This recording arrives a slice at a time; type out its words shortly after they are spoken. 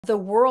The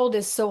world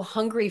is so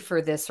hungry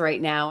for this right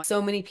now.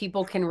 So many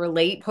people can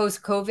relate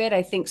post COVID.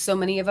 I think so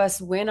many of us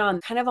went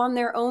on kind of on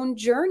their own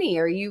journey.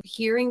 Are you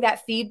hearing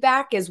that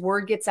feedback as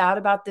word gets out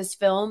about this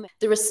film?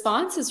 The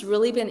response has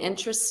really been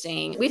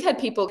interesting. We've had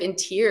people in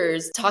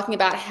tears talking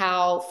about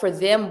how for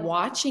them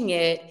watching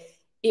it,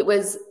 it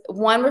was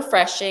one,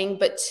 refreshing,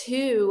 but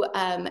two,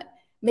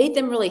 made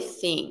them really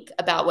think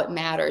about what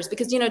matters.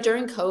 Because,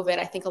 during COVID,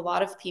 I think a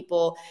lot of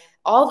people,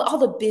 all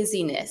the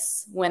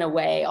busyness went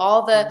away,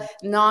 all the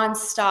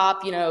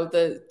nonstop,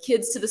 the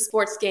kids to the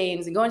sports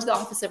games and going to the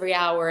office every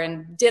hour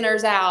and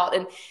dinners out.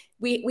 And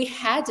we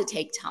had to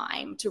take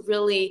time to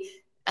really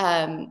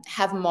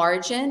have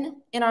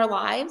margin in our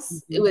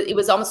lives. It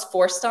was almost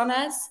forced on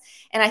us.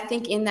 And I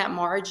think in that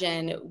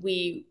margin,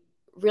 we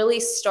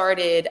really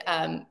started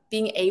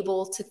being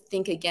able to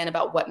think again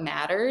about what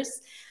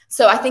matters.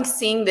 So I think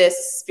seeing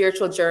this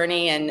spiritual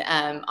journey and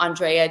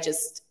Andrea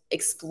just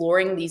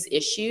exploring these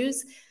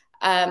issues,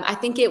 I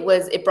think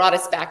it brought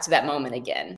us back to that moment again.